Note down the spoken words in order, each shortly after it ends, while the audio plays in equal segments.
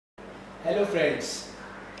Hello friends,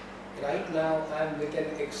 right now I am with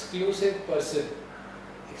an exclusive person.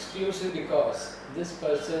 Exclusive because this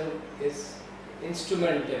person is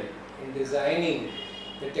instrumental in designing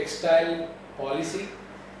the textile policy.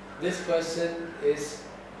 This person is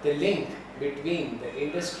the link between the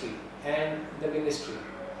industry and the ministry.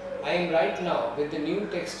 I am right now with the new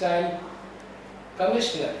textile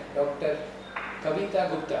commissioner, Dr.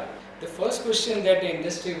 Kavita Gupta. The first question that the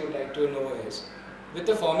industry would like to know is, with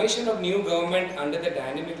the formation of new government under the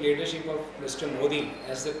dynamic leadership of Mr. Modi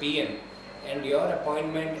as the PM and your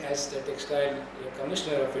appointment as the Textile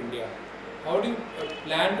Commissioner of India, how do you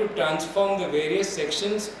plan to transform the various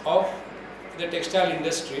sections of the textile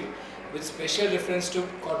industry with special reference to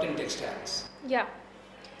cotton textiles? Yeah.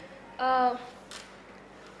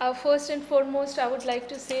 First and foremost, I would like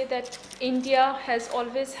to say that India has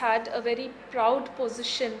always had a very proud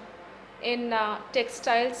position in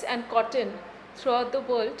textiles and cotton throughout the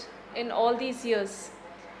world in all these years,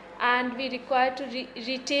 and we require to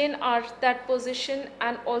retain that position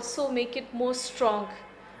and also make it more strong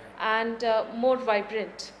and more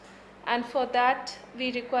vibrant. And for that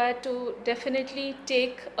we require to definitely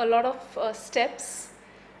take a lot of steps,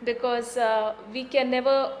 because we can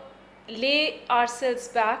never lay ourselves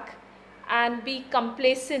back and be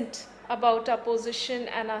complacent about our position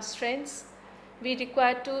and our strengths. We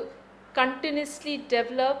require to continuously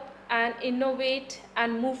develop and innovate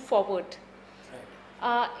and move forward.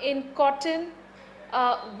 In cotton,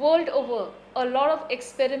 world over, a lot of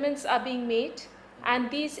experiments are being made, and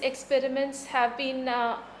these experiments have been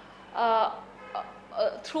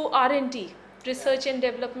through R&D, research and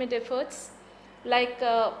development efforts. Like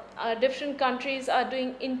different countries are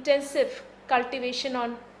doing intensive cultivation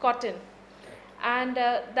on cotton, and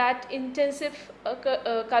that intensive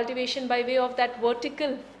cultivation, by way of that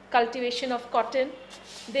vertical cultivation of cotton,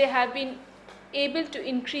 they have been able to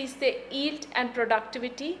increase their yield and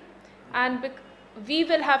productivity, and we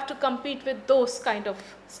will have to compete with those kind of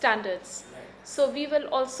standards. So we will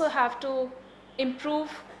also have to improve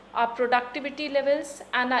our productivity levels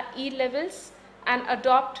and our yield levels and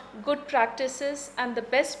adopt good practices and the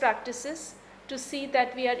best practices to see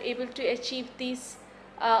that we are able to achieve these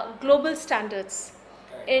global standards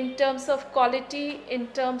in terms of quality, in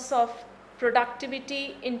terms of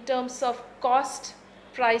productivity, in terms of cost,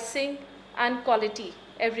 pricing and quality,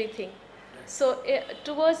 everything. So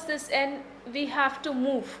towards this end we have to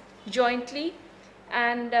move jointly,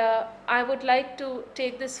 and I would like to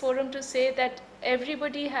take this forum to say that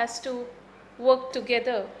everybody has to work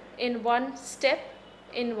together in one step,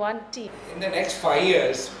 in one team. In the next 5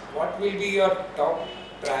 years, what will be your top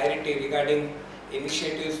priority regarding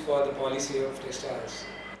initiatives for the policy of textiles?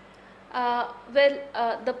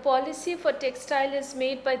 The policy for textile is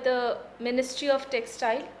made by the Ministry of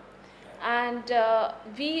Textile, and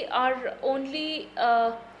we are only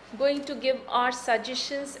going to give our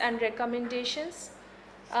suggestions and recommendations.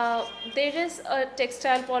 There is a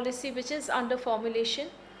textile policy which is under formulation,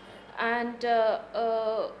 and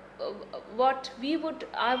I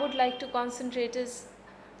would like to concentrate is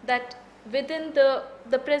that within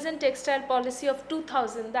the present textile policy of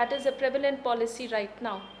 2000, that is a prevalent policy right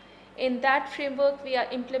now. In that framework we are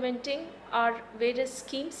implementing our various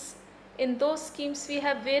schemes. In those schemes we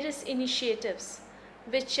have various initiatives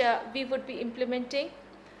which we would be implementing.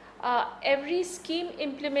 Every scheme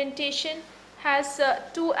implementation has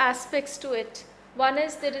two aspects to it. One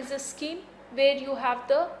is, there is a scheme where you have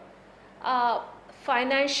the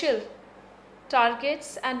financial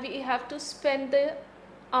targets and we have to spend the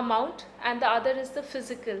amount, and the other is the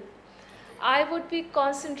physical. I would be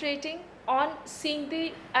concentrating on seeing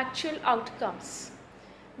the actual outcomes,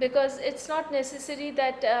 because it's not necessary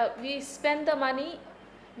that we spend the money.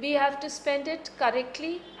 We have to spend it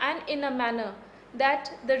correctly and in a manner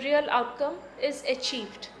that the real outcome is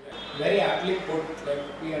achieved. Very aptly put. Like,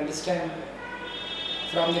 we understand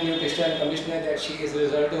from the new textile commissioner that she is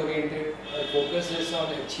result oriented. Her focus is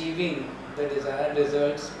on achieving the desired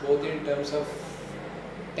results, both in terms of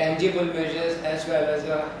tangible measures as well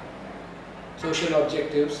as social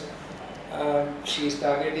objectives. She is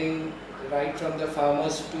targeting right from the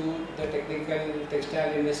farmers to the technical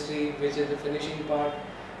textile industry, which is the finishing part,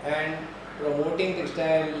 and promoting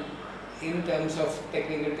textile in terms of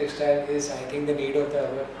technical textile is, I think, the need of the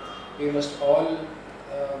hour. We must all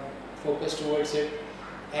focus towards it,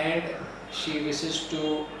 and she wishes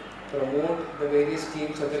to promote the various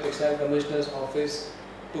schemes of the Textile Commissioner's office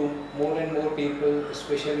to more and more people,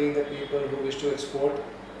 especially the people who wish to export.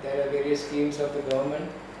 There are various schemes of the government.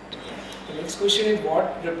 The next question is,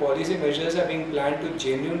 what the policy measures are being planned to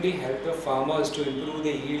genuinely help the farmers to improve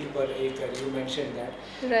the yield per acre? You mentioned that.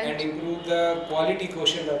 Right. And improve the quality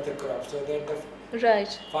quotient of the crop so that the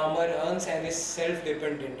Right. farmer earns and is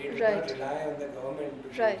self-dependent. It does Right. not rely on the government to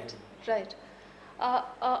feed Right. him. Right.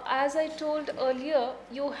 As I told earlier,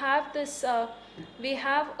 you have this, we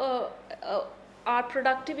have our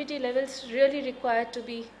productivity levels really required to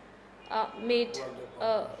be made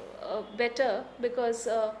better, because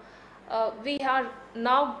we are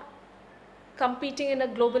now competing in a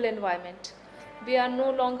global environment. We are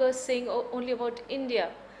no longer saying only about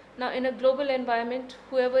India. Now in a global environment,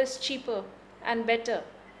 whoever is cheaper and better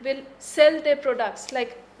will sell their products.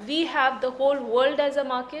 Like, we have the whole world as a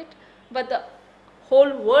market, but the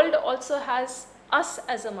whole world also has us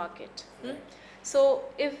as a market. So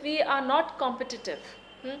if we are not competitive,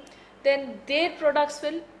 then their products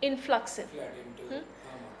will influx in.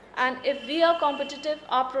 And if we are competitive,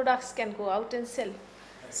 our products can go out and sell.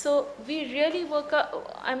 So we really work,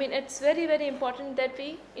 I mean, it's very, very important that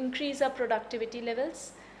we increase our productivity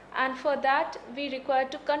levels. And for that, we require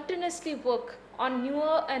to continuously work on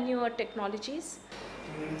newer and newer technologies.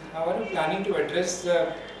 How are you planning to address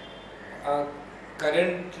the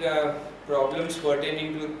current problems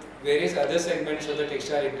pertaining to various other segments of the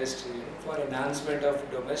textile industry for enhancement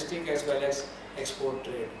of domestic as well as export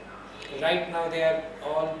trade? Right now they are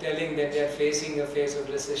all telling that they are facing a phase of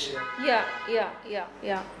recession. Yeah.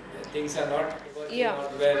 Things are not working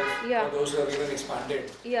out well for those who have even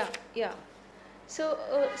expanded. Yeah. So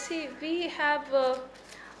see, we have,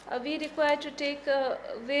 we require to take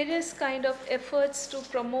various kind of efforts to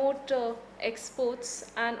promote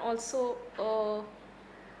exports, and also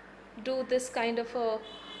do this kind of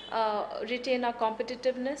retain our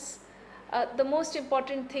competitiveness. The most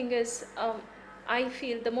important thing is, I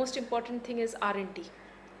feel the most important thing is R&D,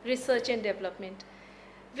 research and development,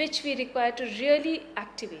 which we require to really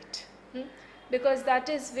activate, because that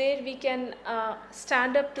is where we can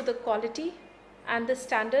stand up to the quality and the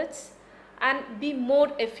standards and be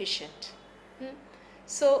more efficient.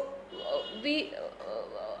 So we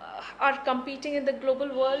are competing in the global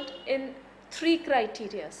world in 3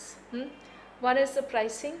 criteria. One is the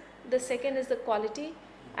pricing, the second is the quality,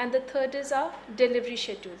 and the third is our delivery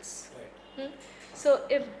schedules. So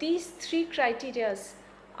if these 3 criteria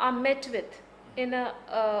are met with in a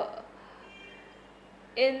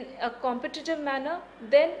competitive manner,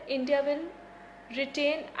 then India will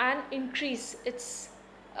retain and increase its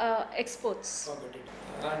exports.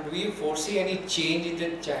 And do you foresee any change in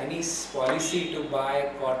the Chinese policy to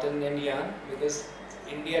buy cotton and yarn? Because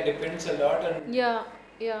India depends a lot on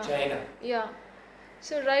China. Yeah.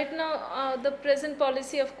 So right now, the present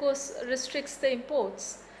policy, of course, restricts the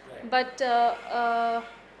imports. But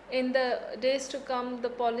in the days to come, the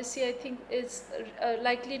policy, I think, is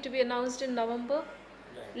likely to be announced in November.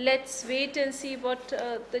 Let's wait and see what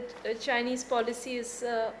the Chinese policy is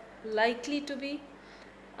likely to be.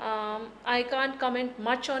 I can't comment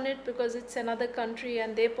much on it because it's another country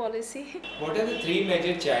and their policy. What are the 3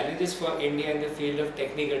 major challenges for India in the field of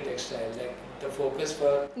technical textile? Like the focus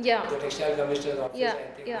for the Textile Commissioner's office, I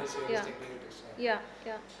think this year is technical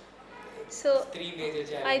textile. So 3 major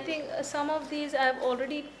challenges. I think some of these I have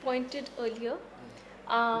already pointed earlier.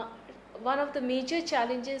 One of the major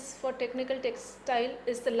challenges for technical textile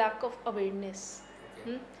is the lack of awareness.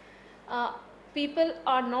 People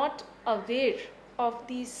are not aware of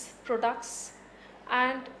these products,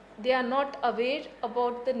 and they are not aware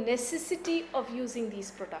about the necessity of using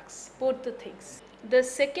these products, both the things. The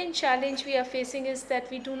second challenge we are facing is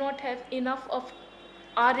that we do not have enough of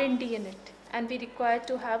R&D in it, and we require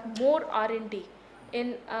to have more R&D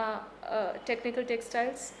in technical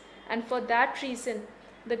textiles, and for that reason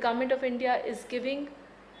the Government of India is giving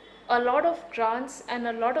a lot of grants and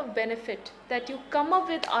a lot of benefit that you come up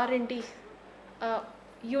with R&D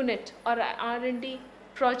unit or R&D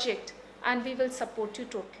project, and we will support you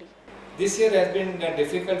totally. This year has been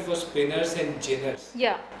difficult for spinners and ginners.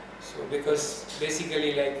 So because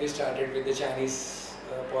basically, like, we started with the Chinese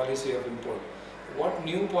policy of import. What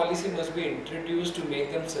new policy must be introduced to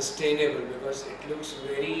make them sustainable? Because it looks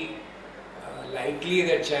very likely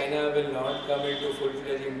that China will not come into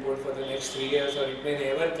full-fledged import for the next 3 years, or it may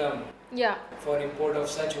never come for import of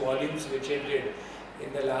such volumes which it did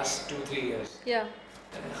in the last 2-3 years.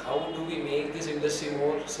 And how do we make this industry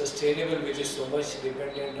more sustainable, which is so much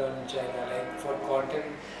dependent on China? Like for cotton,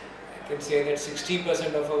 I can say that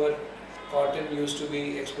 60% of our cotton used to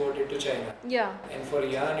be exported to China. And for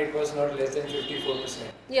yarn, it was not less than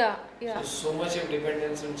 54%. So much of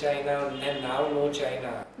dependence on China, and now no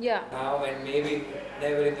China. Now and maybe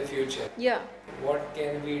never in the future. What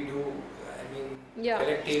can we do? And mean, Yeah.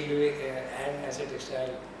 collectively and as a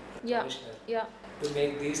textile Yeah. commissioner, Yeah. to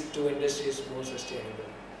make these two industries more sustainable?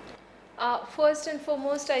 First and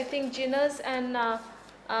foremost, I think ginners and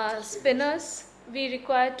spinners, we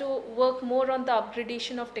require to work more on the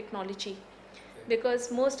upgradation of technology,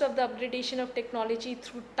 because most of the upgradation of technology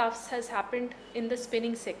through Tufts has happened in the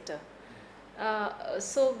spinning sector.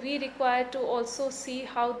 So we require to also see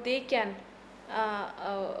how they can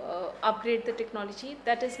upgrade the technology.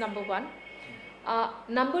 That is number one.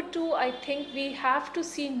 Number two, I think we have to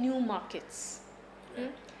see new markets.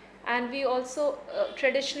 And we also,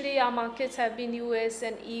 traditionally our markets have been US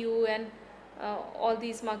and EU and all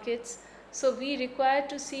these markets. So we require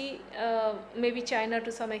to see maybe China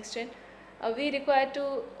to some extent. We require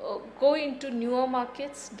to go into newer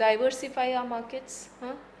markets, diversify our markets.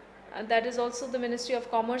 And that is also the Ministry of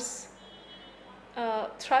Commerce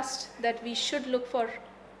thrust, that we should look for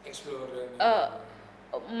Explore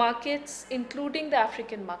markets, including the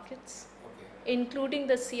African markets, including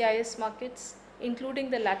the CIS markets, including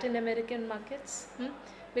the Latin American markets,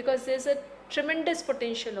 because there's a tremendous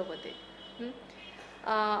potential over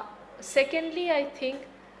there. Secondly, I think,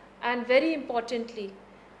 and very importantly,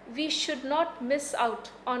 we should not miss out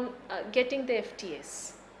on getting the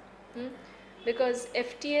FTAs, because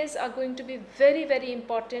FTAs are going to be very, very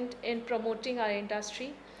important in promoting our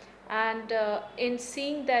industry and in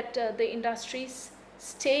seeing that the industries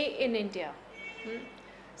stay in India.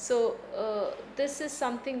 So this is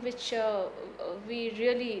something which we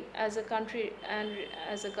really, as a country and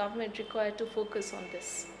as a government, require to focus on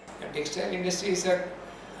this. Textile industry is a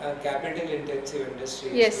capital intensive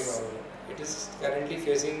industry. Yes. It is currently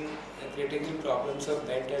facing critical problems of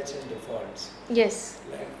bad debts and defaults. Yes.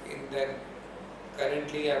 Like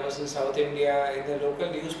currently I was in South India, in the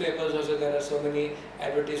local newspapers also there are so many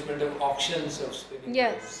advertisement of auctions of spinning.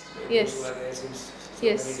 Yes. Yes. Who are there since so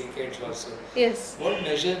many decades also. Yes. What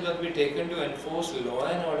measures must be taken to enforce law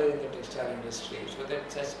and order in the textile industry so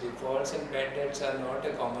that such defaults and bad debts are not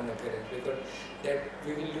a common occurrence, because that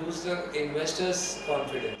we will lose the investors'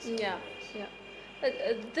 confidence. Yeah.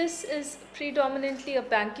 This is predominantly a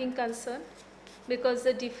banking concern, because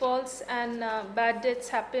the defaults and bad debts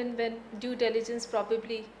happen when due diligence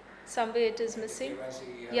probably somewhere it is missing.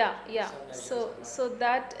 So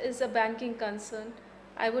that is a banking concern.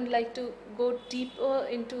 I wouldn't like to go deeper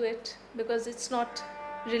into it because it's not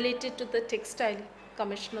related to the Textile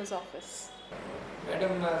Commissioner's Office.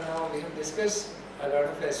 Madam, now we have discussed a lot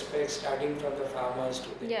of aspects, starting from the farmers to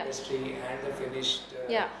the industry and the finished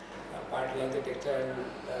part like the textile,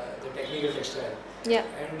 the technical textile.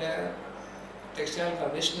 And Textile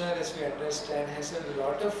Commissioner, as we understand, has a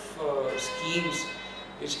lot of schemes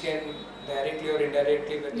which can directly or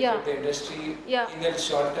indirectly benefit the industry in the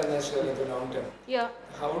short term as well as the long term.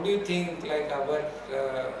 How do you think, like our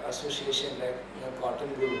association, like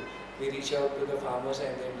COTTONGURU, we reach out to the farmers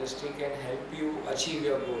and the industry can help you achieve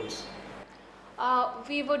your goals?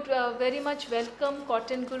 We would very much welcome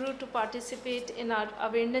COTTONGURU to participate in our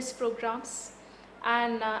awareness programs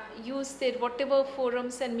and use their whatever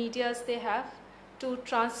forums and medias they have to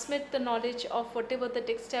transmit the knowledge of whatever the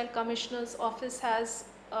Textile Commissioner's Office has,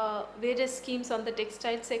 various schemes on the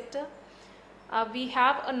textile sector. We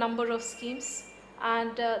have a number of schemes,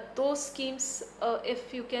 and those schemes,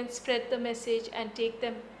 if you can spread the message and take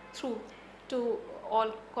them through to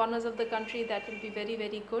all corners of the country, that will be very,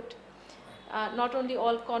 very good. Not only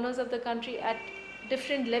all corners of the country, at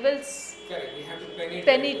different levels. Correct. We have to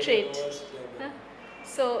penetrate.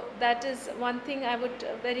 So that is one thing I would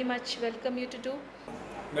very much welcome you to do.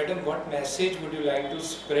 Madam, what message would you like to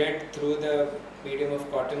spread through the medium of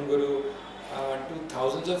COTTONGURU to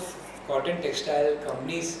thousands of cotton textile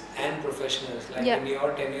companies and professionals, like in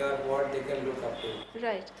your tenure, what they can look up to?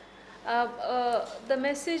 Right. The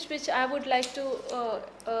message which I would like to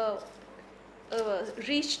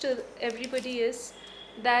reach to everybody is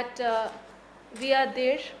that we are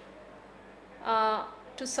there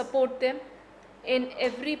to support them in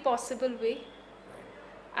every possible way,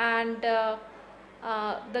 and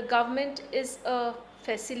the government is a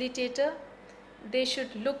facilitator. They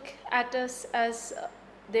should look at us as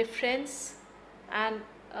their friends and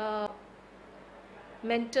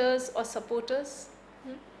mentors or supporters.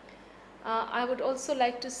 I would also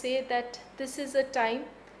like to say that this is a time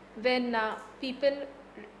when people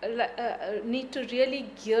need to really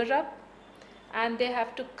gear up, and they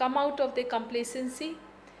have to come out of their complacency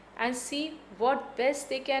and see what best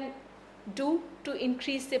they can do to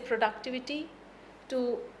increase their productivity,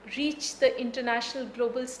 to reach the international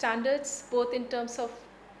global standards, both in terms of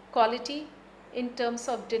quality, in terms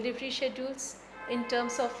of delivery schedules, in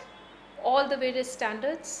terms of all the various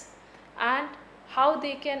standards, and how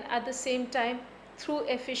they can at the same time, through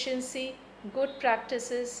efficiency, good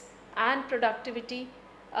practices and productivity,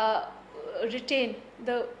 retain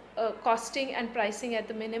the costing and pricing at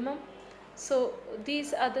the minimum. So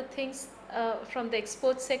these are the things from the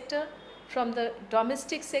export sector. From the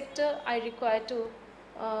domestic sector, I require to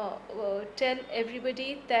tell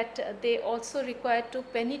everybody that they also require to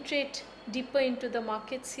penetrate deeper into the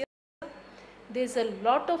markets here. There is a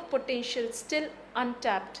lot of potential still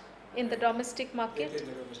untapped in the domestic market,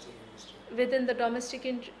 within the domestic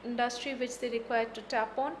industry, which they require to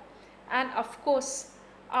tap on. And of course,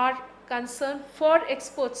 our concern for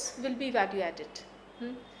exports will be value added.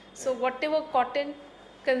 So whatever cotton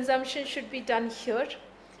consumption should be done here,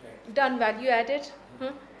 done value added,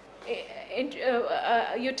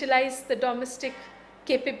 utilize the domestic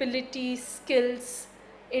capabilities, skills,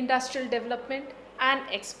 industrial development and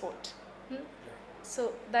export.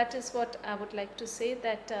 So that is what I would like to say,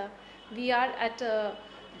 that we are at a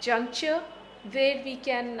juncture where we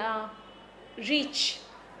can reach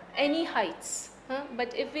any heights,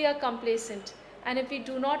 but if we are complacent and if we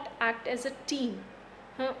do not act as a team,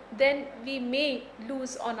 then we may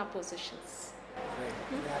lose on our positions.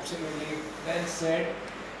 Right. Absolutely well said.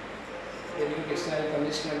 The new Textile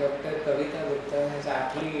Commissioner, Dr. Kavita Gupta, has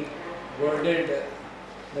aptly worded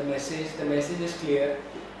the message. The message is clear.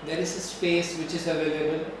 There is a space which is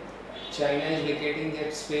available. China is vacating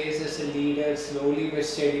that space as a leader slowly but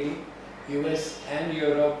steadily. US and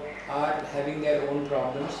Europe are having their own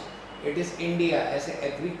problems. It is India as an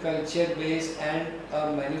agriculture based and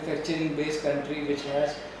a manufacturing based country which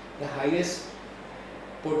has the highest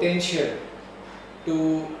potential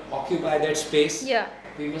to occupy that space. Yeah.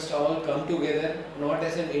 We must all come together, not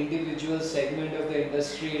as an individual segment of the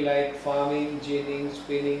industry like farming, ginning,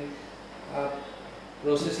 spinning,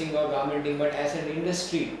 processing or garmenting, but as an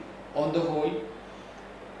industry on the whole,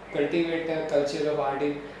 cultivate a culture of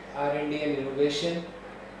R&D and innovation,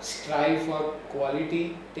 strive for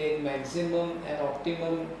quality, take maximum and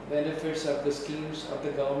optimum benefits of the schemes of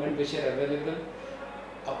the government which are available,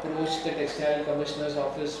 approach the Textile Commissioner's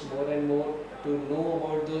office more and more to know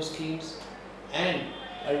about those schemes, and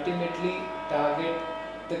ultimately target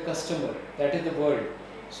the customer, that is the world.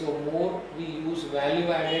 So more we use value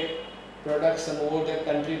added products, the more the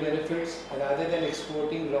country benefits, rather than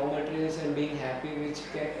exporting raw materials and being happy, which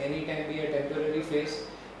can anytime be a temporary phase.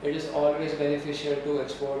 It is always beneficial to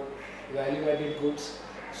export value added goods,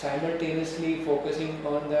 simultaneously focusing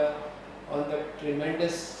on the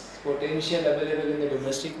tremendous potential available in the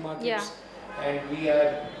domestic markets. Yeah. And we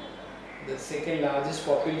are the second largest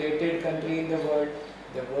populated country in the world.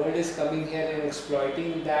 The world is coming here and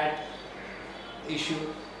exploiting that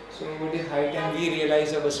issue. So it is high time we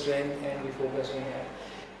realize our strength and we focus on that.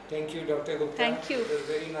 Thank you, Dr. Gupta. Thank you. It was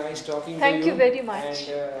very nice talking to you. Thank you very much.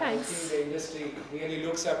 And Thanks. I think the industry really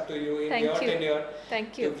looks up to you in Thank your you. tenure.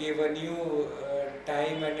 Thank you. To give a new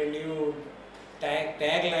time and a new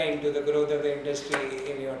tagline to the growth of the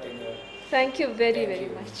industry in your tenure. Thank you very, Thank very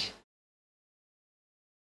you. much.